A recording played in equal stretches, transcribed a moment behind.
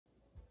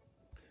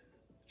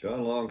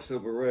John Long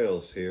Silver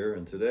Rails here,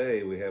 and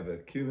today we have an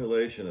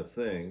accumulation of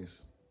things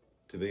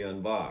to be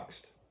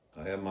unboxed.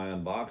 I have my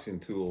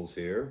unboxing tools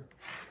here,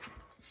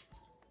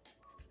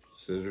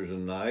 scissors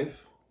and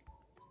knife.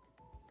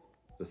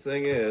 The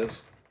thing is,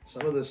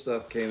 some of this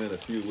stuff came in a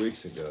few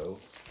weeks ago,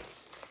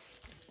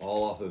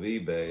 all off of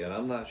eBay, and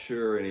I'm not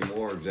sure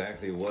anymore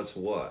exactly what's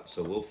what,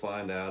 so we'll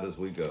find out as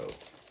we go.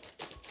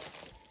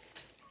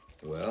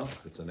 Well,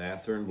 it's an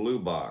Athearn blue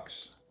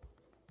box.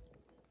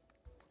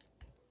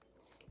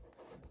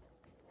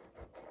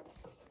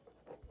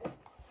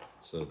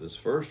 So this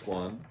first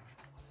one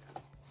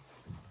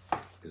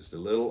is the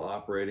little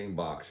operating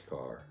box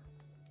car.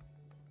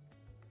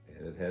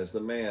 And it has the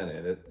man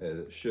in it, as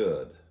it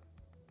should.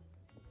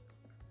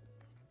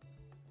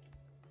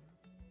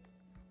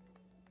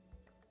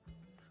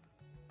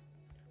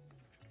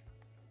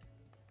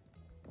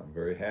 I'm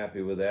very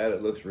happy with that.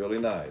 It looks really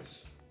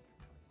nice.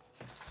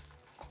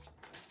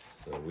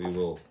 So we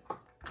will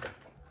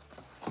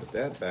put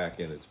that back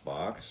in its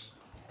box.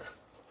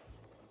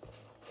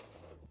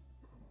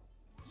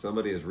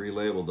 Somebody has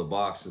relabeled the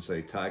box to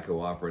say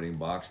Tyco operating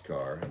box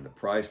car, and the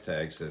price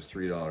tag says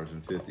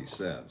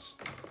 $3.50.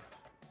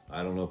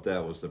 I don't know if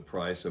that was the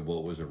price of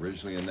what was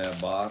originally in that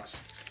box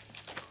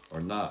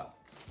or not.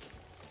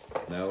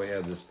 Now we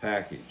have this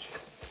package.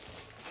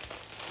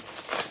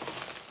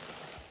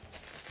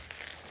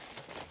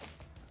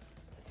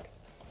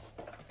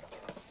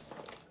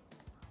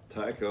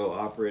 Tyco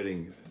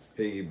operating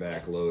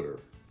piggyback loader.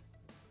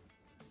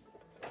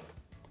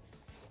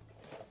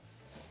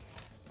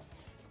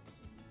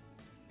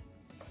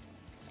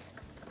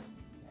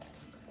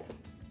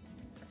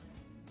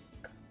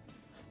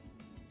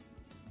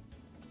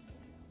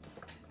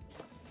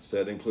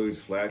 Set includes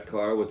flat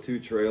car with 2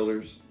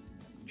 trailers,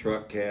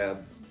 truck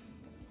cab,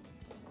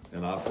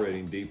 and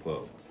operating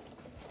depot.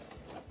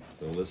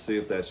 So let's see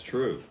if that's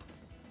true.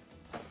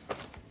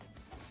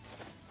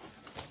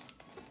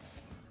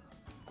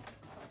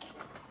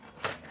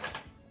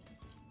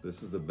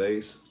 This is the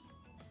base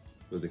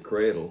with the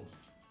cradle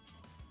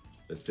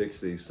that picks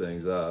these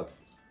things up,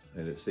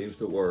 and it seems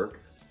to work.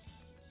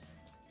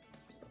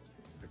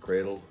 The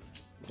cradle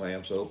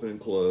clamps open and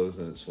close,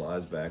 and it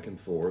slides back and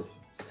forth.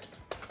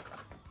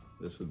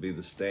 This would be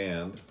the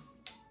stand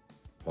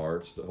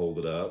parts that hold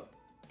it up.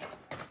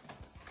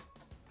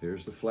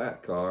 Here's the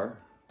flat car,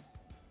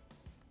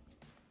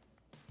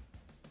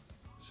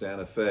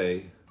 Santa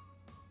Fe,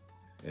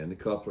 and the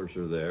couplers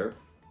are there.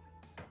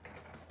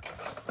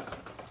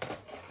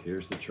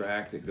 Here's the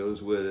track that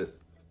goes with it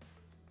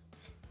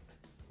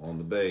on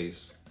the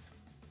base.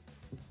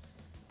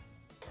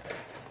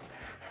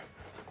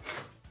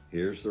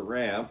 Here's the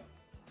ramp.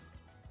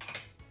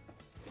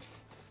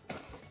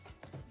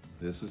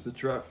 This is the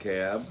truck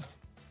cab.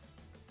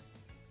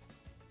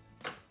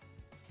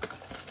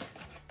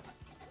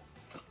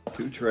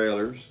 Two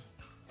trailers.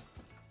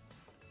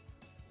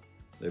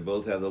 They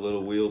both have the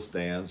little wheel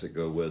stands that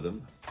go with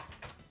them.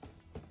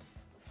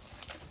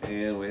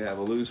 And we have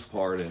a loose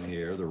part in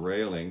here, the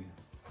railing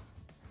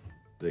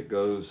that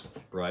goes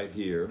right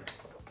here.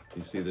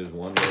 You see there's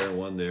one there and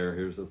one there.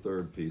 Here's the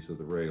third piece of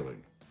the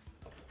railing.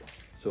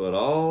 So it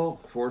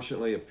all,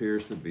 fortunately,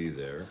 appears to be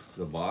there.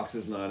 The box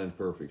is not in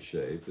perfect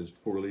shape. It's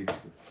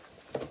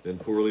been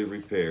poorly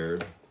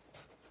repaired.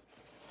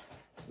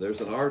 There's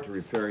an art to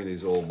repairing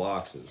these old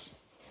boxes.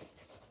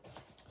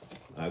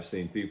 I've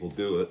seen people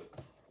do it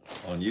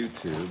on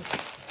YouTube.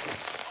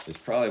 It's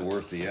probably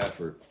worth the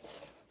effort,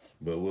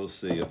 but we'll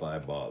see if I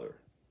bother.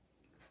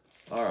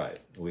 All right,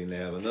 we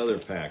have another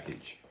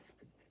package.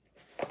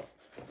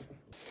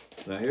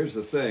 Now here's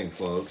the thing,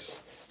 folks.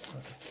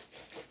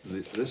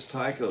 This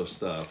Tyco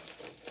stuff,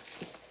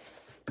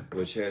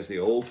 which has the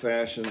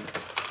old-fashioned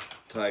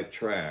type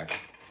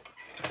track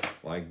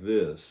like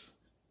this,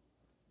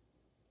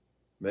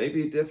 may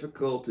be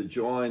difficult to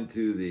join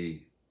to the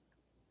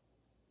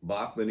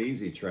Bachmann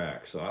Easy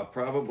track. So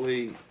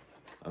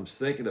I'm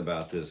thinking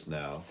about this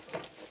now.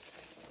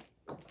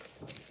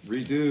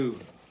 Redo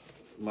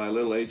my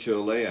little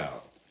HO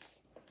layout,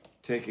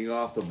 taking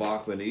off the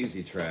Bachmann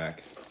Easy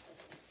track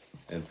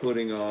and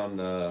putting on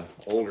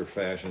older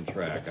fashioned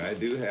track. I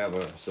do have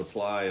a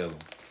supply of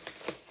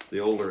the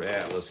older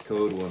Atlas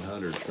Code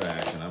 100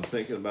 track, and I'm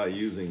thinking about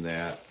using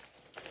that.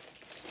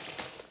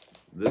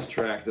 This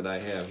track that I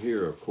have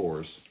here, of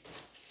course,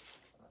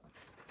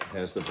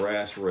 has the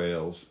brass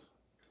rails,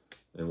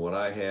 and what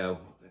I have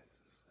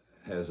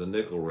has the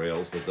nickel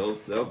rails, but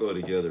they'll go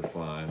together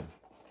fine.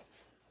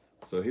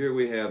 So here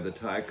we have the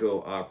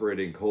Tyco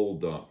operating coal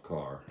dump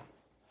car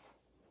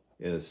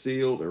in a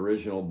sealed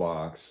original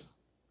box.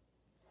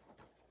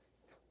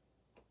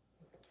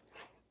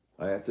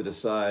 I have to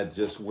decide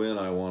just when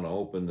I want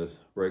to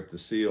break the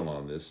seal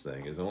on this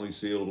thing. It's only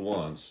sealed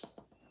once,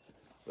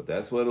 but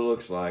that's what it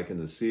looks like in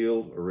the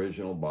sealed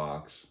original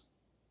box.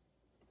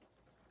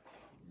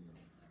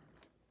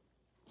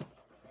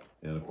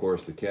 And of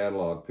course the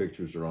catalog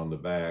pictures are on the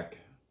back,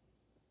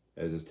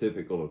 as is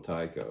typical of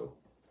Tyco.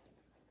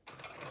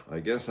 I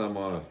guess I'm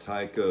on a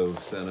Tyco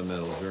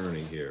sentimental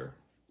journey here.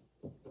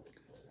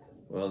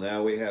 Well,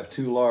 now we have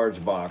two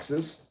large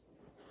boxes,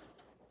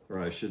 or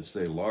I should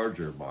say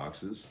larger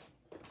boxes.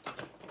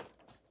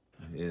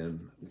 And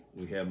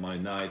we have my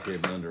knife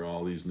hidden under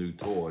all these new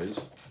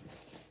toys.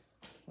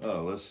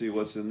 Oh, let's see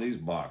what's in these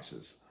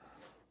boxes.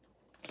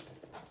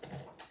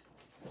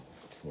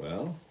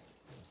 Well,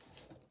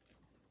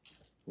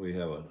 we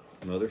have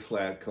another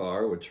flat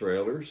car with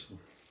trailers,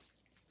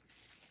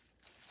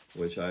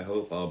 which I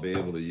hope I'll be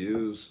able to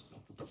use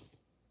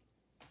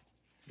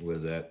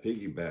with that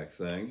piggyback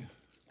thing.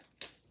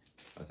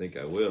 I think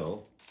I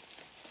will.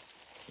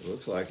 It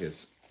looks like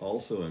it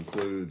also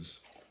includes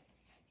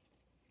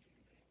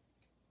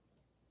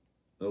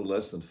no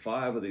less than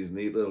 5 of these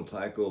neat little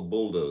Tyco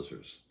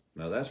bulldozers.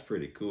 Now that's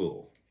pretty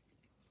cool.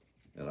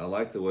 And I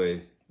like the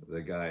way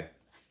the guy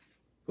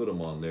put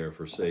them on there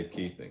for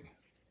safekeeping.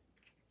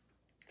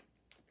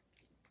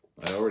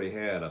 I already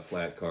had a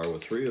flat car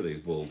with 3 of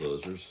these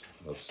bulldozers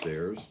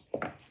upstairs.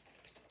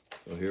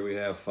 So here we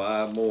have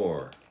 5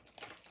 more.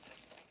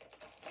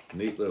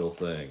 Neat little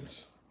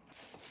things.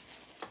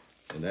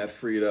 And that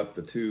freed up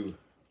the 2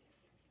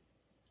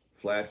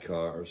 flat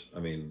cars,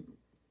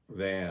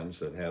 vans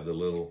that have the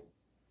little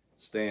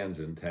stands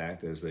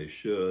intact as they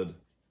should.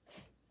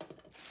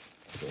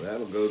 So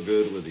that'll go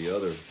good with the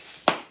other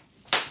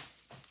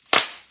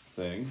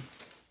thing.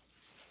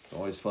 It's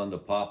always fun to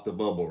pop the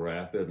bubble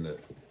wrap, isn't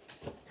it?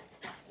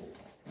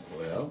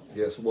 Well,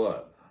 guess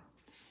what?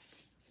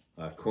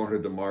 I've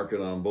cornered the market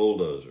on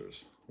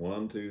bulldozers.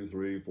 1, 2,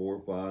 3,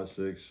 4, 5,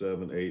 6,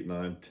 7, 8,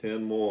 9,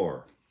 10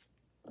 more.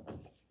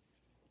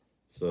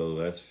 So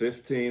that's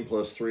 15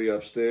 plus 3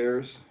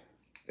 upstairs,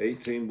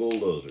 18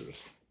 bulldozers.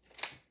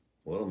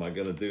 What am I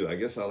going to do? I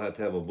guess I'll have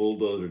to have a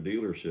bulldozer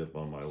dealership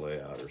on my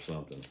layout or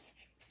something.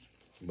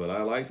 But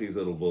I like these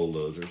little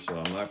bulldozers, so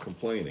I'm not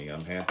complaining.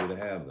 I'm happy to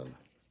have them.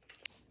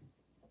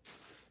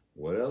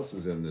 What else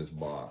is in this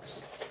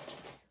box?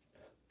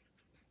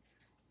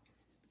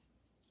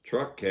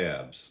 Truck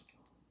cabs.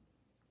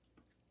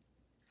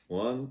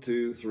 1,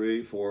 2,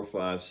 3, 4,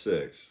 5,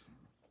 6.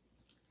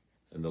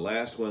 And the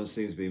last one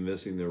seems to be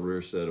missing the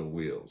rear set of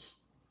wheels,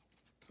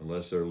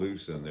 unless they're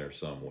loose in there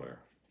somewhere.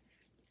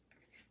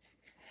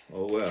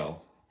 Oh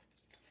well.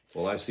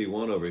 Well, I see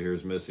one over here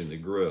is missing the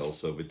grill,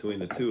 so between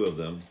the 2 of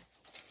them,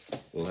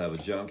 we'll have a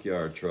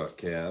junkyard truck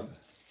cab,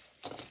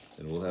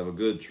 and we'll have a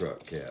good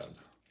truck cab.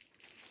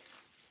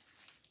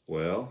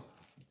 Well,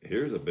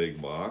 here's a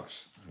big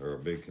box, or a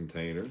big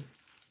container.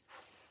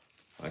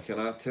 I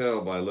cannot tell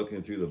by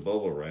looking through the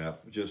bubble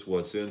wrap just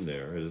what's in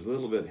there. It is a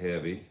little bit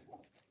heavy,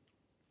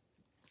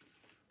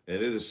 and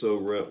it is so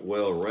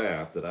well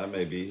wrapped that I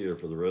may be here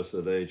for the rest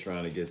of the day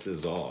trying to get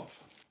this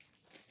off.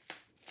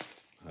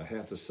 I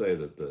have to say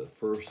that the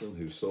person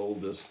who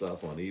sold this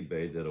stuff on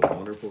eBay did a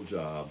wonderful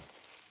job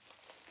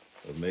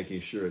of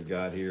making sure it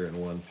got here in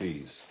one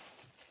piece.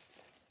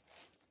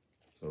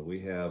 So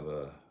we have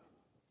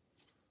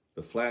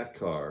the flat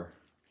car,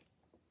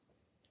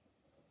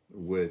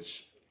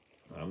 which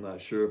I'm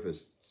not sure if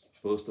it's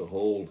supposed to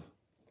hold,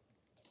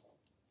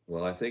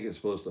 well, I think it's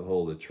supposed to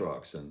hold the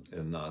trucks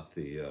and not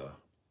the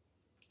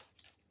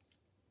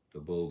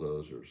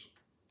bulldozers.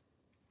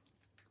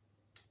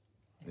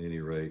 At any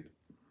rate,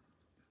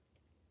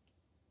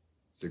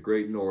 it's a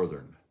Great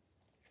Northern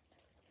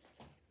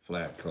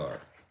flat car.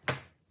 And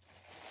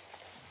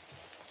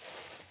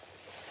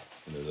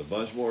there's a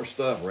bunch more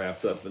stuff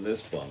wrapped up in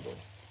this bundle.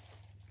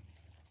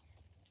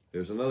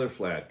 There's another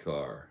flat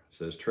car. It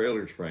says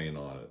trailer train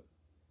on it.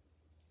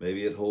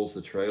 Maybe it holds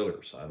the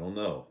trailers. I don't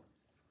know.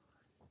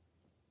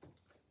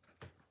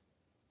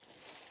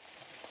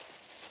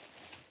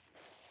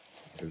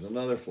 There's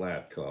another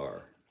flat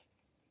car.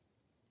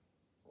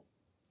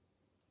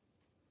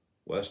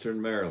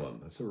 Western Maryland.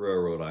 That's a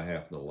railroad I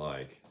happen to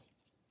like.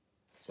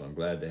 So I'm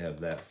glad to have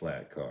that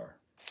flat car.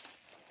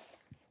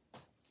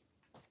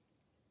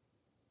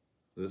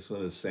 This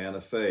one is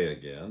Santa Fe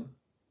again.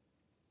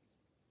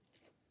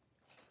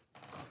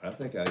 I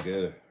think I get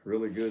a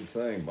really good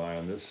thing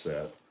buying this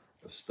set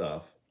of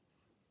stuff.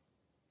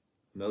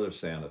 Another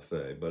Santa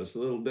Fe, but it's a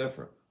little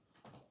different.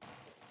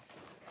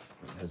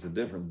 It has a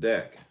different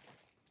deck.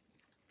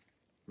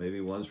 Maybe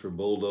one's for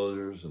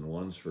bulldozers and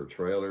one's for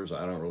trailers.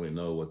 I don't really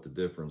know what the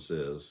difference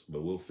is,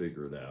 but we'll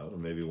figure it out.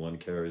 And maybe one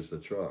carries the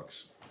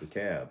trucks, the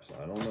cabs.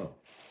 I don't know.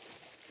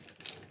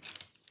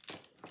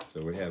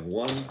 So we have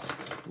one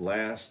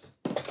last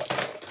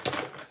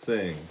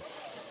thing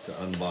to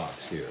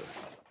unbox here.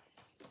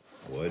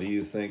 What do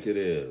you think it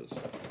is?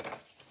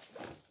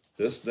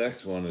 This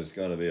next one is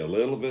going to be a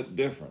little bit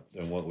different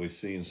than what we've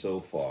seen so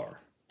far.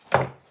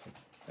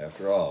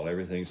 After all,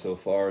 everything so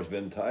far has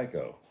been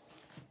Tyco.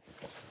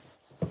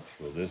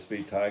 Will this be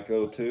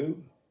Tyco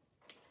too?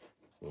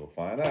 We'll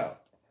find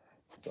out.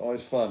 It's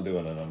always fun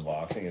doing an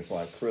unboxing. It's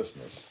like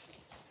Christmas.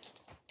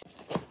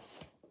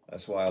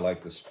 That's why I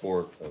like the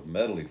sport of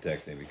metal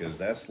detecting, because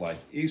that's like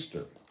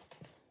Easter.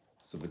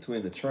 So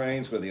between the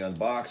trains with the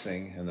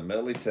unboxing and the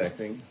metal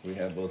detecting, we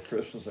have both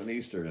Christmas and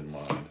Easter in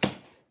mind.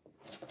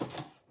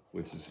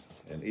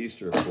 And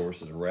Easter, of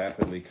course, is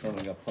rapidly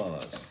coming upon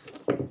us.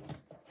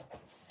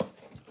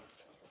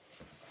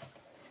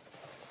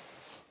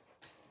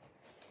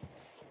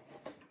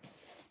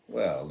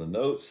 Well, the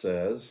note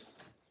says,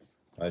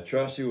 I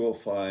trust you will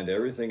find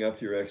everything up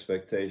to your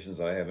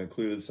expectations. I have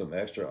included some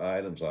extra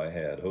items I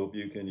had. Hope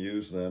you can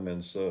use them,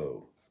 and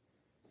so.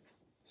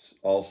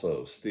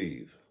 Also,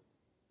 Steve.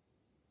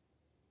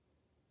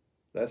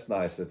 That's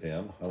nice of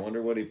him. I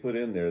wonder what he put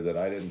in there that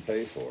I didn't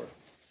pay for.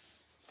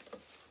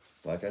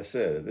 Like I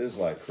said, it is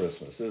like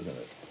Christmas, isn't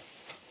it?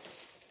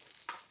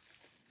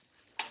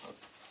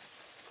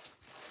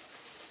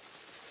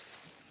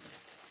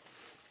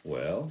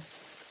 Well,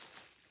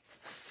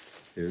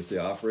 here's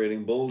the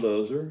operating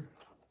bulldozer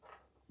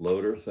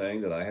loader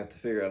thing that I have to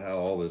figure out how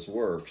all this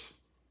works.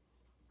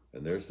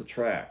 And there's the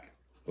track.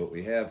 What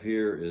we have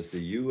here is the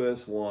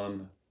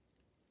US-1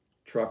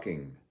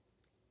 trucking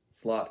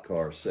slot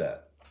car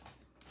set.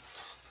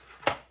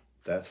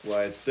 That's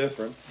why it's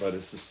different, but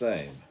it's the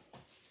same.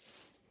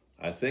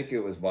 I think it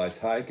was by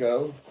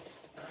Tyco.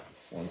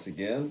 Once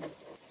again,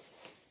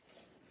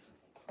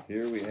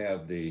 here we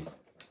have the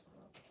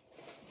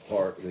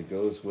part that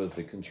goes with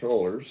the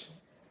controllers.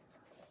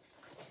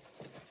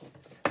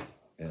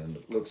 And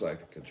it looks like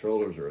the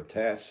controllers are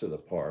attached to the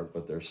part,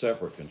 but they're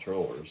separate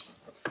controllers,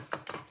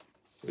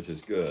 which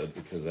is good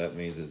because that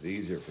means it's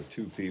easier for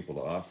two people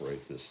to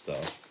operate this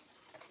stuff.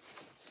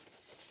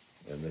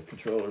 And the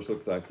controllers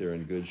look like they're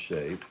in good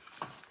shape.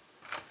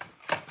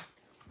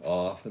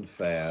 Off and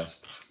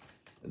fast.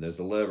 And there's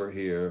a lever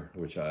here,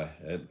 which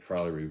I'd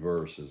probably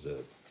reverse is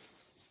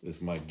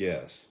my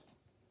guess.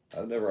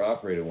 I've never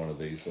operated one of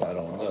these, so I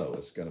don't know.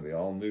 It's going to be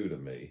all new to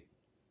me.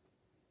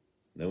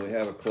 Then we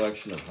have a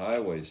collection of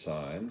highway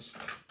signs.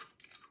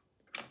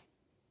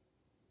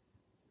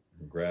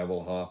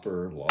 Gravel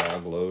hopper,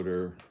 log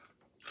loader,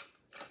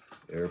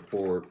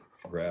 airport,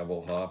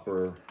 gravel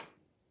hopper,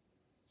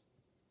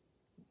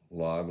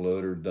 log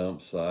loader,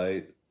 dump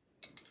site,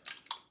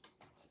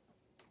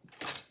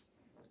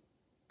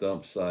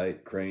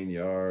 crane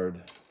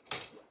yard.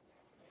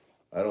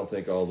 I don't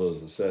think all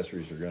those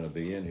accessories are going to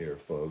be in here,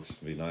 folks.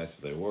 It'd be nice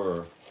if they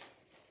were,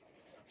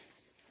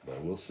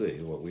 but we'll see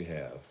what we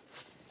have.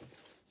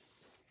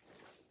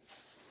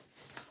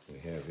 We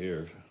have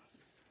here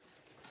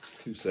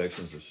 2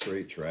 sections of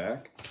straight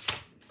track.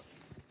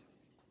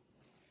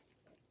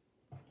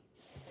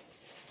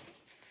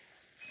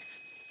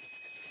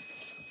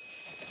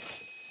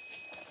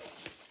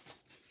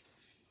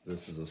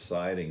 This is a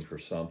siding for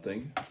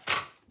something.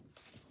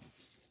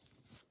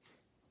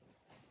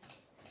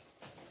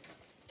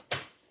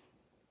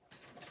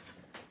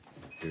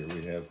 Here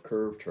we have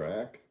curved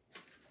track,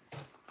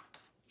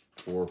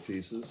 4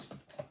 pieces.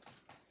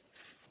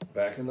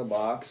 Back in the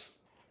box,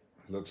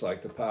 looks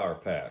like the power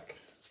pack.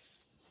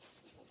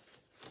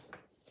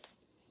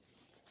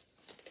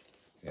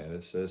 And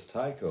it says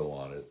Tyco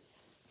on it.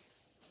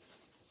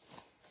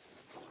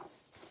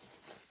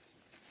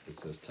 It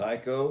says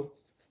Tyco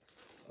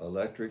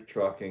Electric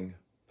Trucking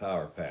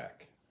Power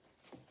Pack.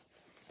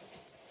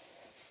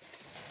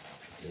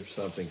 Here's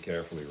something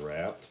carefully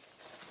wrapped.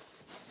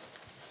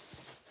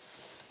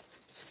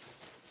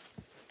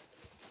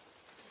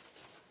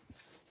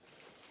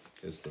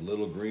 It's the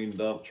little green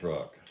dump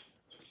truck,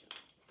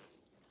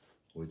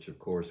 which of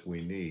course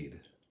we need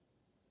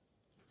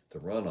to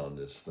run on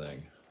this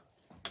thing.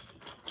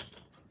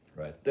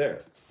 Right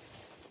there.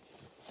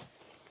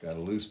 Got a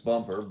loose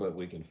bumper, but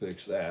we can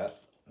fix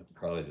that. It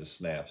probably just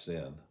snaps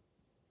in.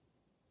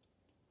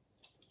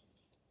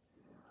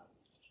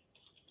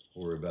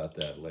 Worry about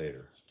that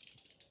later.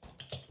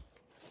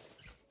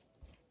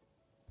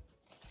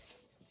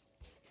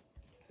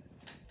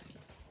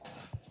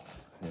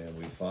 And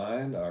we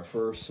find our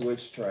first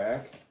switch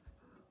track.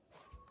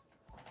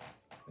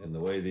 And the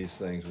way these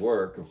things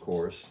work, of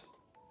course,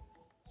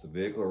 the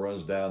vehicle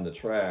runs down the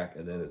track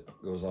and then it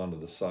goes onto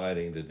the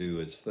siding to do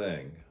its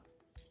thing.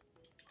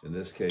 In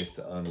this case,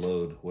 to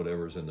unload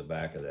whatever's in the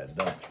back of that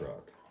dump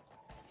truck.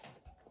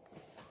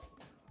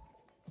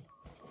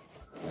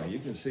 Now you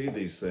can see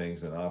these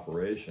things in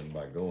operation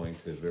by going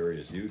to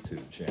various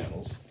YouTube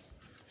channels.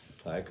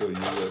 Tyco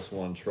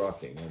US-1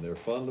 Trucking, and they're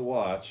fun to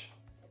watch.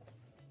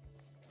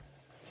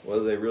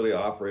 Whether they really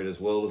operate as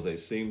well as they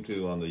seem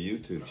to on the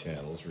YouTube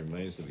channels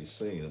remains to be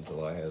seen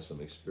until I have some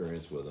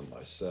experience with them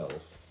myself.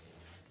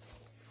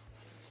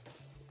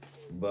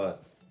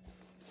 But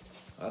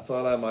I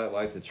thought I might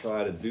like to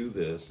try to do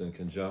this in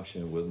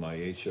conjunction with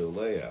my HO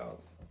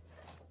layout.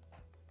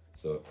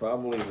 So it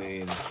probably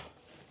means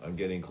I'm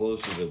getting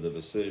closer to the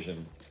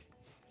decision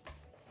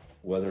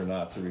whether or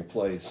not to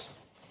replace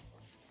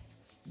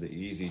the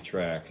easy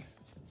track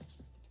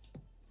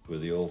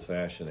with the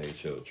old-fashioned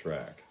HO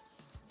track.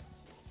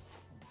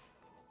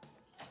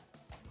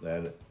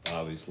 That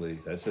obviously,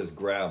 that says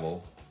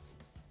gravel,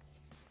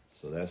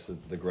 so that's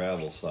the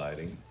gravel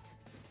siding.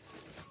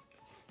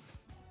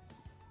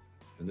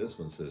 And this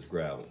one says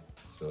gravel.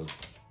 So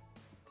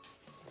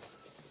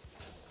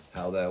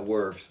how that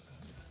works,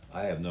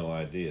 I have no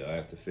idea. I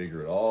have to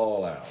figure it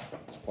all out.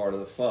 It's part of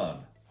the fun.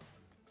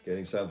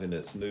 Getting something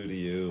that's new to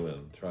you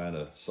and trying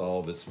to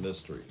solve its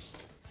mysteries.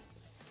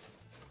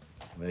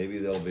 Maybe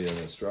there'll be an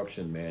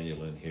instruction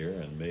manual in here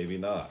and maybe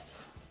not.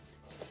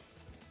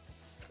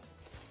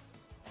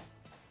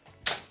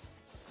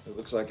 It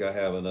looks like I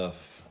have enough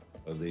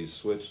of these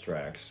switch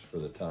tracks for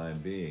the time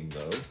being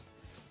though, so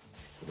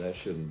that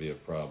shouldn't be a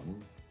problem.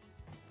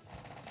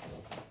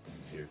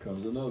 Here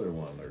comes another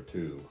one or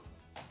two,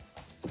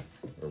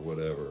 or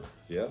whatever.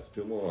 Yep,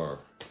 two more.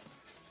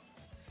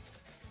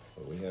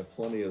 So we have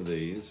plenty of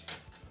these.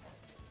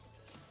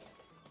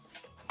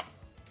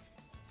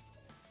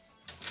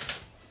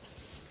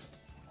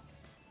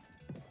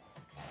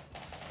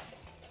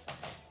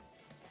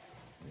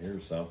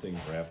 Here's something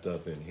wrapped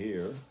up in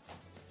here.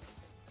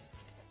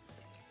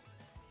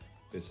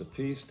 It's a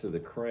piece to the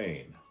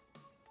crane.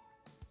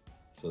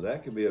 So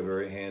that could be a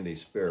very handy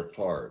spare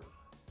part.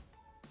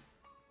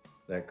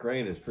 That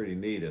crane is pretty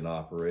neat in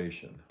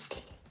operation.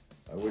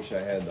 I wish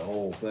I had the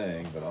whole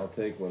thing, but I'll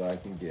take what I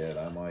can get.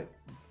 I might,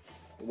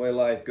 the way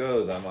life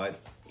goes, I might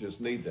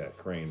just need that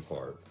crane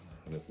part.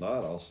 And if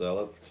not, I'll sell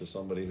it to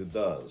somebody who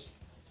does.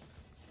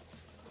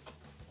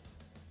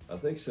 I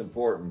think it's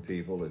important,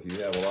 people, if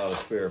you have a lot of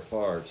spare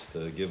parts,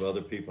 to give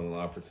other people an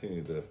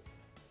opportunity to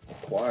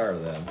acquire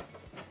them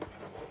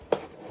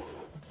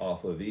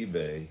off of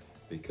eBay,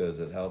 because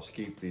it helps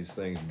keep these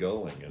things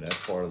going, and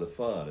that's part of the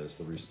fun, is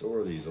to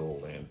restore these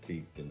old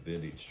antique and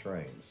vintage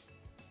trains.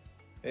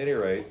 At any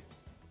rate,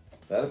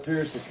 that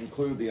appears to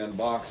conclude the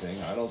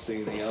unboxing. I don't see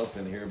anything else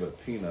in here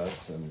but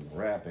peanuts and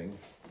wrapping.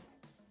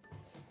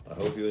 I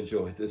hope you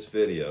enjoyed this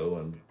video,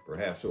 and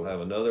perhaps we'll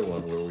have another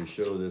one where we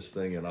show this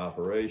thing in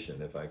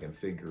operation if I can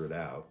figure it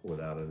out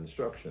without an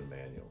instruction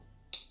manual.